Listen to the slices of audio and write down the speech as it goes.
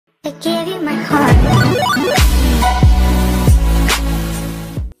I give you my heart.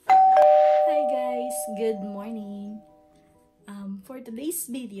 Hi guys! Good morning! For today's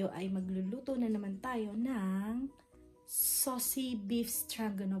video ay magluluto na naman tayo ng saucy beef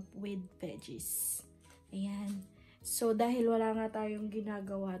stroganoff with veggies. Ayan. So dahil wala nga tayong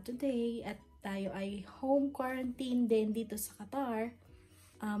ginagawa today at tayo ay home quarantine din dito sa Qatar,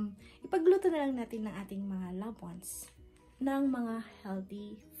 ipagluto na lang natin ng ating mga loved ones ng mga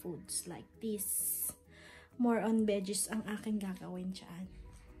healthy foods like this. More on veggies ang aking gagawin dyan.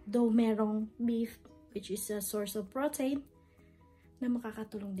 Though merong beef, which is a source of protein, na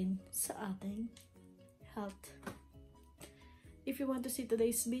makakatulong din sa ating health. If you want to see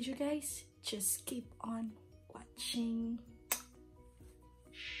today's video guys, just keep on watching.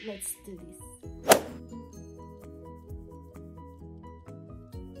 Let's do this.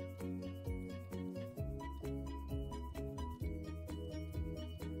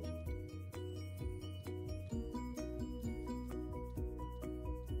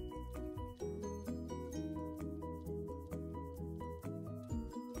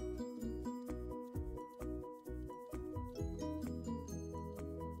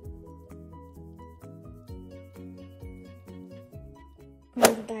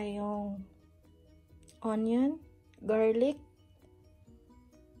 Meron tayong onion, garlic,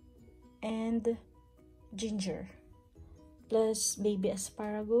 and ginger. Plus baby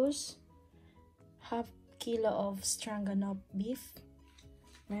asparagus, half kilo of stroganoff beef.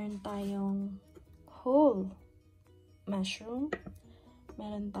 Meron tayong whole mushroom.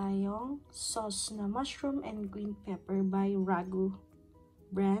 Meron tayong sauce na mushroom and green pepper by Ragu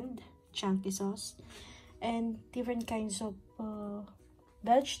brand, chunky sauce. And different kinds of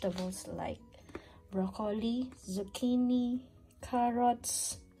vegetables like broccoli, zucchini,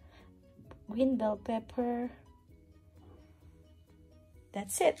 carrots, green bell pepper.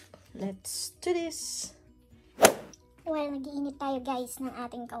 That's it. Let's do this. Well, nag-iinit tayo guys ng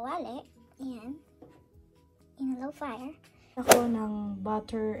ating kawali. Ayan. In a low fire. Ako ng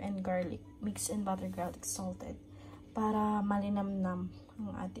butter and garlic. Mix and butter garlic salted. Para malinamnam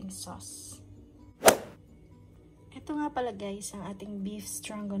ang ating sauce. Ito nga pala guys, ang ating beef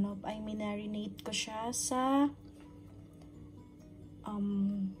stroganoff ay minarinate ko siya sa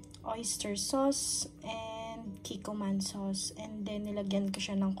oyster sauce and kikoman sauce. And then nilagyan ko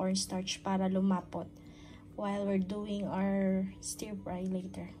siya ng cornstarch para lumapot while we're doing our stir fry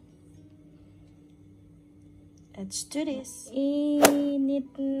later. Let's do this.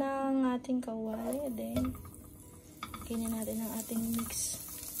 Init na ang ating kawali. Then, kainin natin ang ating mixed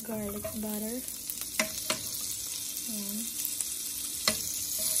garlic butter. Ayan.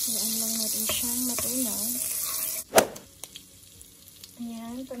 Ayan lang natin siyang matunaw.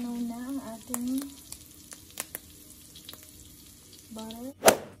 Ayan, tunaw na ang ating butter.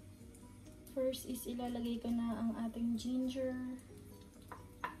 First is ilalagay ko na ang ating ginger.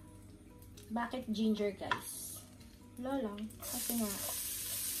 Bakit ginger guys? Wala lang. Kasi nga,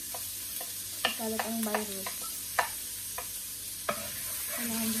 kalat ang virus.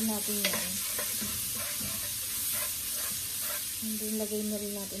 Kailangan din natin yan. And then, lagay na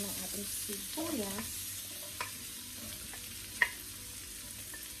rin natin ang ating sibuyas.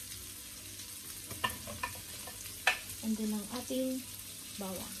 And then, ang ating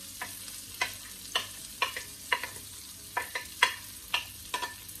bawang.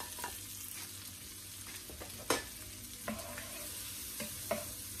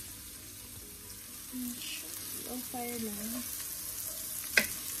 Low fire lang.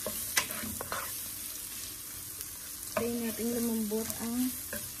 Tayo natin lumambot ang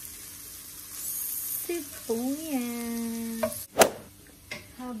sibuyas.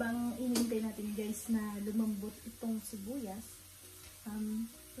 Habang inintay natin guys na lumambot itong sibuyas,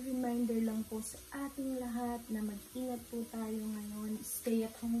 reminder lang po sa ating lahat na mag-ingat po tayo ngayon. Stay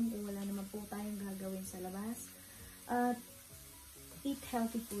at home kung wala naman po tayong gagawin sa labas. At eat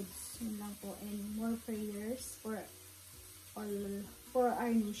healthy foods. Yun lang po. And more prayers for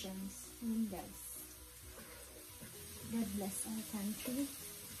our nations. Yun guys. God bless our country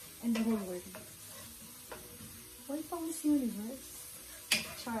and the whole world. Why pang Miss Universe?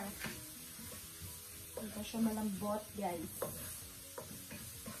 Char. Hindi pa siya malambot, guys.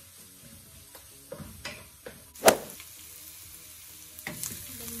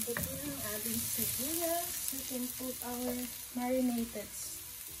 Lambot din ang ating sibuyas. We can put our marinated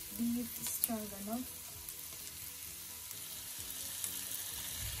beef stroganoff.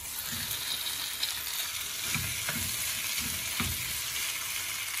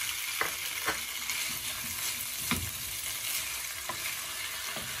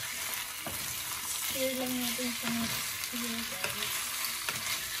 Stir lang natin siya ng stir guys.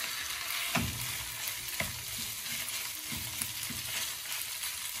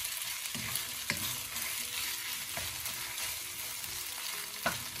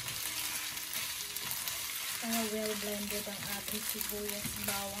 lumambot ang ating sibuyas,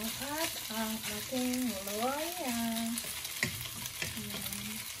 bawang at ang ating loya. Ayan.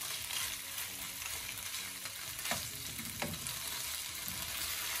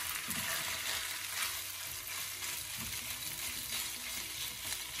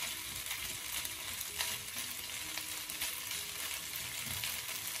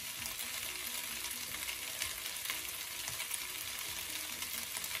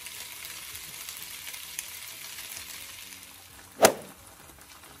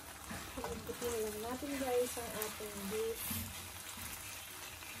 Tingnan lang natin guys ang ating beef.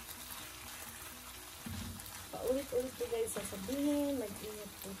 Paulit-ulit po guys sasabihin,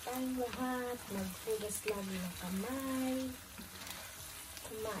 mag-ingat po tayong lahat, maghugas lagi ng kamay,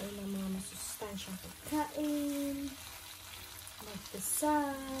 kumain ng mga masustansyang pagkain,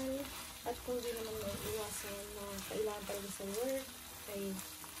 magdasal, at kung di naman maiiwasan na kailangan talaga sa work, ay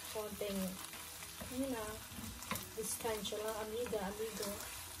konting, distansya lang, amigo,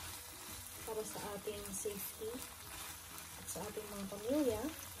 para sa ating safety at sa ating mga pamilya.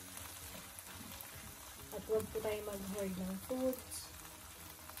 At huwag po tayo mag-hoard ng foods.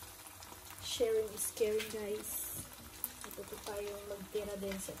 Sharing is caring guys. Ito tayong magtira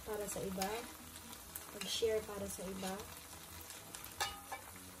din para sa iba. Mag-share para sa iba.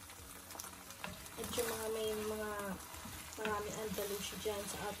 At yung mga maraming andalusya dyan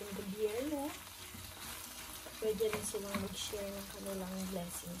sa ating gobyerno, pwede rin silang mag-share ng kanilang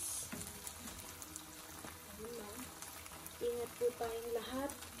blessings. Ingat po tayong lahat.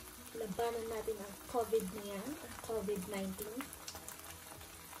 Labanan natin ang COVID na yan, ang COVID-19.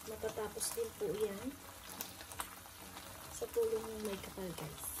 Matatapos din po yan sa tulong ng may kapal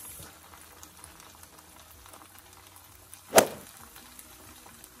guys.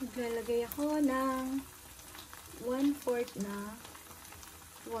 Maglalagay ako ng 1/4 na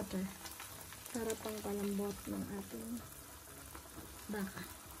water para pang palambot ng ating baka.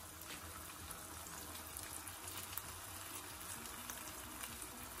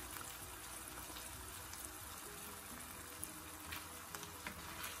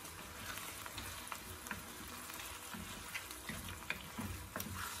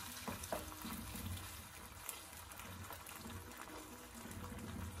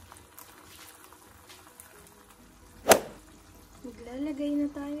 Maglalagay na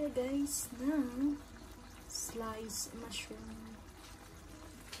tayo guys ng sliced mushroom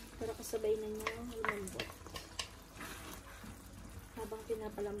para kasabay na niya lumambot. Habang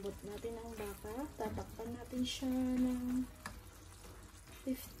pinapalambot natin ang baka, tatakpan natin siya ng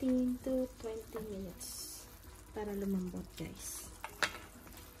 15 to 20 minutes para lumambot guys.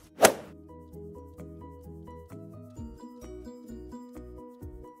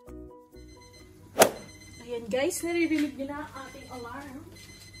 Ayan guys, naririnig nyo na ang ating alarm.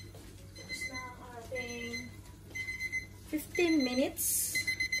 Tapos na ang ating 15 minutes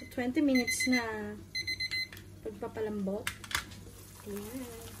to 20 minutes na pagpapalambot. Ayan.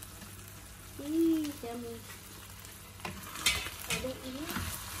 Yummy. Adding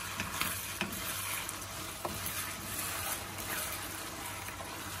in.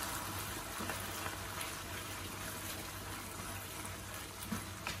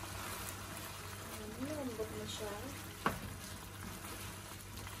 Siya.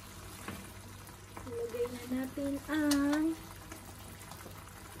 Ilagay na natin ang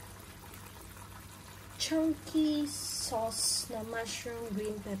chunky sauce na mushroom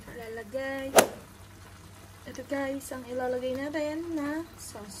green pepper. Lalagay. Ito guys, ang ilalagay natin na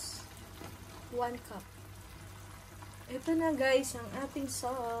sauce. 1 cup. Ito na guys, ang ating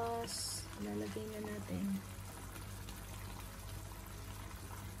sauce. Lalagay na natin.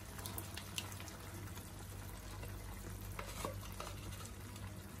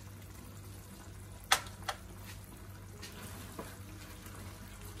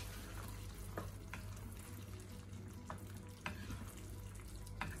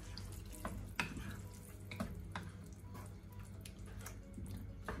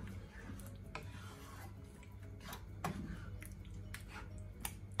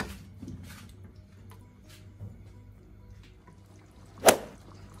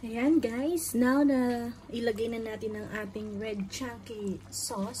 Ayan guys, now na ilagay na natin ang ating red chunky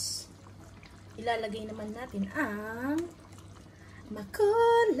sauce, ilalagay naman natin ang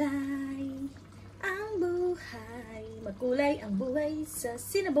makulay ang buhay. Makulay ang buhay sa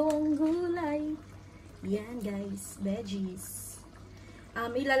sinabawang gulay. Yan guys, veggies.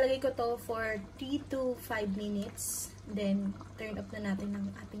 Ilalagay ko to for 3 to 5 minutes. Then, turn off na natin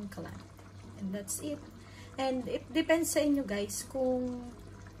ang ating kalan. And that's it. And it depends sa inyo guys kung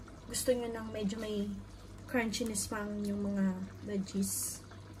gusto nyo ng medyo may crunchiness pang yung mga veggies.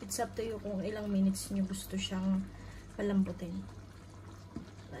 It's up to you kung ilang minutes nyo gusto siyang palambutin.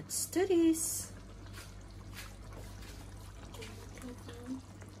 Let's do this.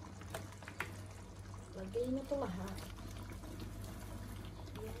 Lagay na ito lahat.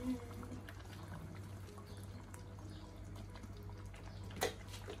 Yan.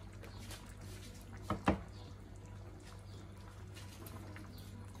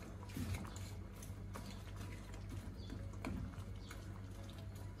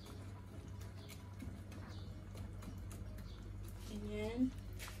 Ganyan.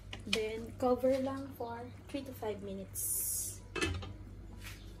 Then, cover lang for 3 to 5 minutes.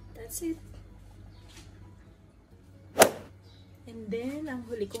 That's it. And then, ang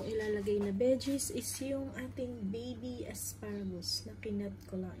huli kong ilalagay na veggies is yung ating baby asparagus na kinat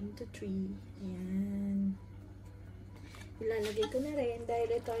ko lang into 3. Ayan. Ilalagay ko na rin dahil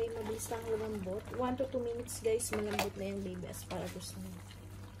ito ay mabilis lang lumambot. 1 to 2 minutes guys, malambot na yung baby asparagus na.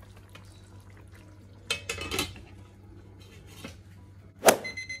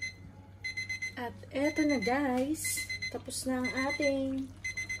 At eto na guys, tapos na ang ating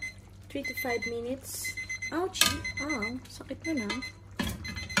 3 to 5 minutes. Ouchie! Ow! Sakit na na.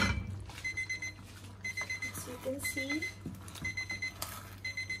 As you can see,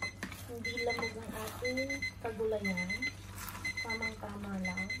 hindi lamog ang ating kagulayan. Tamang-tama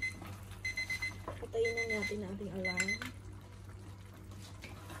lang. Patayin na natin ang ating alarm.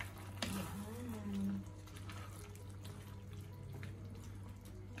 Ayan.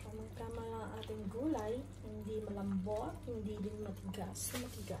 Tamang-tama lang ang ating gulay. Hindi malambot, hindi din matigas.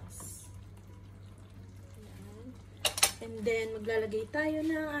 Matigas. And then, maglalagay tayo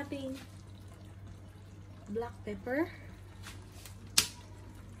ng ating black pepper.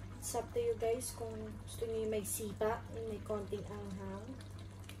 It's up to you guys kung gusto niyo may sipa, may konting anghang.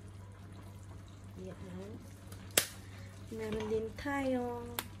 Yan. Meron din tayong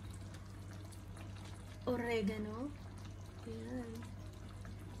oregano. Yan.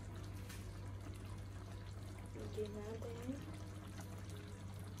 Lagyan natin.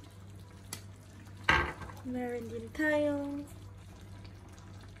 Meron din tayong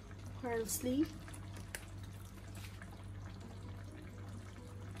parsley.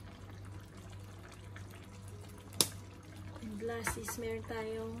 And last is meron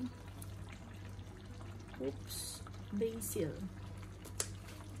tayong basil.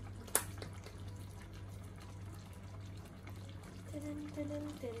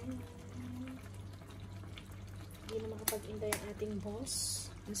 Hindi na makapag-intay ang ating boss,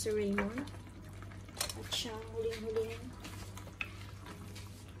 Mr. Raymond. At siyang huling-huling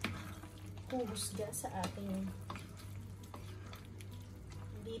huhusga sa ating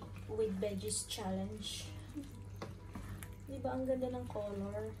Deep with Veggies Challenge. Diba ang ganda ng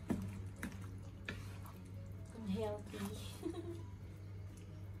color? Ang healthy.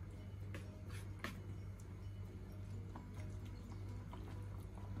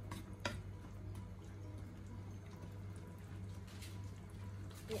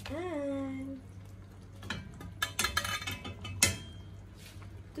 Yan.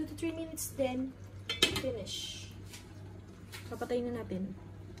 2 to 3 minutes then finish. Papatayin na natin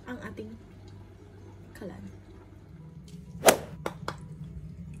ang ating kalan.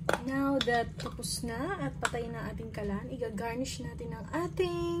 Now that tapos na at patay na ating kalan, i-garnish natin ang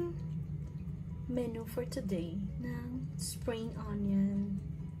ating menu for today ng spring onion.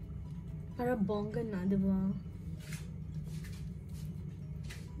 Para bongga na, diba?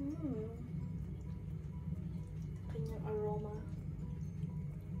 Kanyang aroma.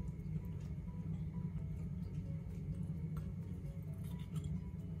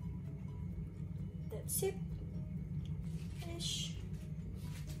 That's it. Finish.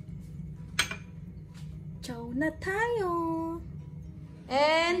 Ciao na tayo.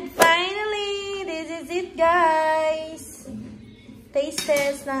 And finally, this is it guys. Taste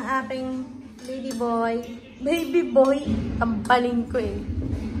test ng ating baby boy. Baby boy. Tampalin ko eh.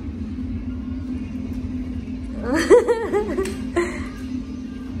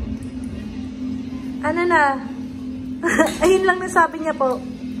 Ano na? Ayun lang nasabi niya po.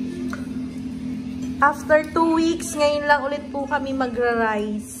 After 2 weeks, ngayon lang ulit po kami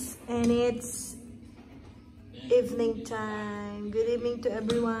magra-rice. And it's evening time. Good evening to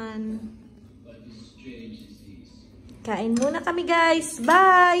everyone. Kain muna kami guys.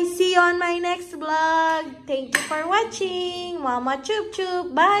 Bye! See you on my next vlog. Thank you for watching. Mama chup chup.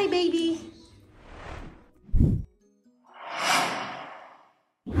 Bye baby!